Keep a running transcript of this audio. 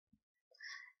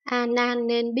A Nan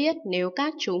nên biết nếu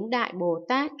các chúng Đại Bồ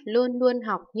Tát luôn luôn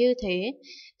học như thế,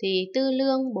 thì tư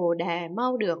lương Bồ Đề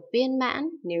mau được viên mãn.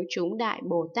 Nếu chúng Đại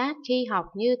Bồ Tát khi học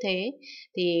như thế,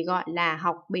 thì gọi là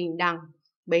học bình đẳng.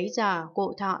 Bấy giờ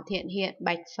Cụ Thọ Thiện Hiện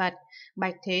bạch Phật: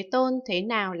 Bạch Thế Tôn, thế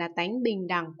nào là tánh bình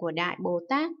đẳng của Đại Bồ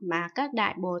Tát mà các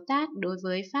Đại Bồ Tát đối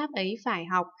với Pháp ấy phải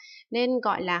học, nên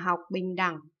gọi là học bình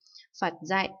đẳng? Phật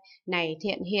dạy: Này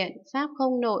Thiện Hiện, Pháp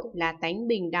không nội là tánh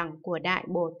bình đẳng của Đại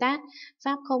Bồ Tát.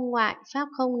 Pháp không ngoại, Pháp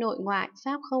không nội ngoại,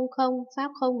 Pháp không không,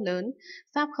 Pháp không lớn,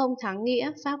 Pháp không thắng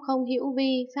nghĩa, Pháp không hữu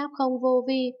vi, Pháp không vô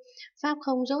vi, Pháp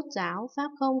không rốt ráo,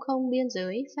 Pháp không không biên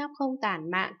giới, Pháp không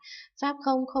tản mạn, Pháp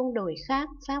không không đổi khác,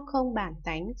 Pháp không bản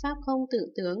tánh, Pháp không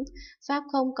tự tướng, Pháp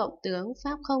không cộng tướng,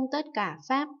 Pháp không tất cả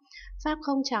Pháp, Pháp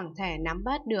không chẳng thể nắm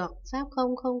bắt được, Pháp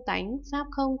không không tánh, Pháp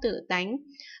không tự tánh,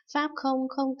 Pháp không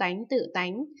không tánh tự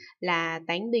tánh, là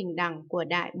tánh bình đẳng của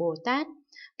Đại Bồ Tát.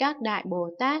 Các Đại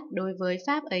Bồ Tát đối với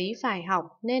Pháp ấy phải học,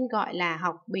 nên gọi là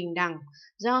học bình đẳng.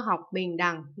 Do học bình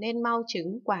đẳng nên mau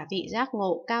chứng quả vị giác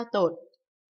ngộ cao tột.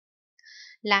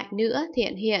 Lại nữa,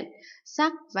 Thiện Hiện,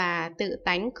 sắc và tự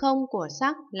tánh không của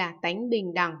sắc là tánh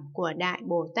bình đẳng của Đại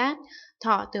Bồ Tát.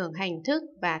 Thọ tưởng hành thức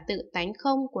và tự tánh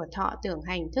không của thọ tưởng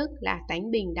hành thức là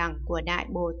tánh bình đẳng của Đại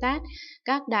Bồ Tát.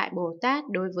 Các Đại Bồ Tát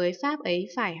đối với Pháp ấy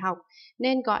phải học,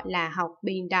 nên gọi là học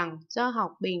bình đẳng. Do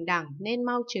học bình đẳng nên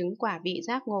mau chứng quả vị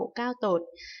giác ngộ cao tột.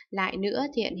 Lại nữa,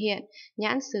 Thiện Hiện,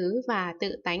 nhãn xứ và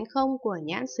tự tánh không của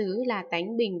nhãn xứ là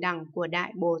tánh bình đẳng của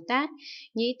Đại Bồ Tát.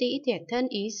 Nhĩ tĩ thiệt thân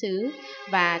ý xứ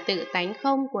và tự tánh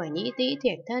không của nhĩ tĩ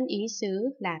thiệt thân ý xứ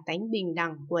là tánh bình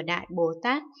đẳng của Đại Bồ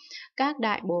Tát. Các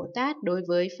Đại Bồ Tát đối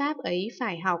với Pháp ấy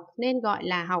phải học, nên gọi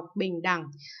là học bình đẳng.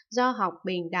 Do học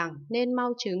bình đẳng nên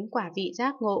mau chứng quả vị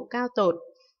giác ngộ cao tột.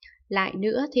 Lại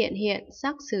nữa, Thiện Hiện,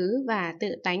 sắc xứ và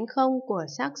tự tánh không của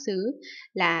sắc xứ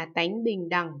là tánh bình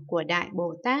đẳng của Đại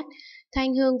Bồ Tát.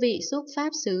 Thanh hương vị xúc pháp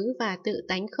xứ và tự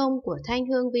tánh không của thanh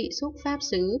hương vị xúc pháp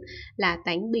xứ là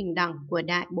tánh bình đẳng của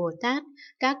Đại Bồ Tát.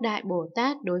 Các Đại Bồ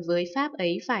Tát đối với Pháp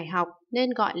ấy phải học, nên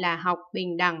gọi là học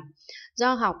bình đẳng.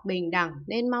 Do học bình đẳng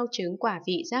nên mau chứng quả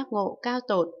vị giác ngộ cao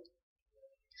tột.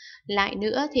 Lại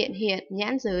nữa, Thiện Hiện,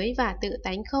 nhãn giới và tự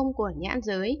tánh không của nhãn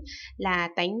giới là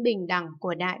tánh bình đẳng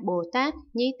của Đại Bồ Tát.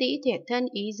 Nhĩ tĩ thiệt thân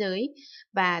ý giới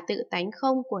và tự tánh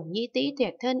không của nhĩ tĩ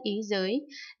thiệt thân ý giới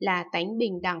là tánh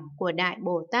bình đẳng của Đại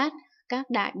Bồ Tát. Các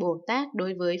Đại Bồ Tát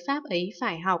đối với Pháp ấy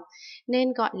phải học,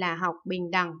 nên gọi là học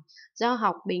bình đẳng. Do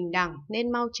học bình đẳng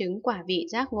nên mau chứng quả vị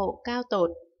giác ngộ cao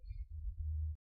tột.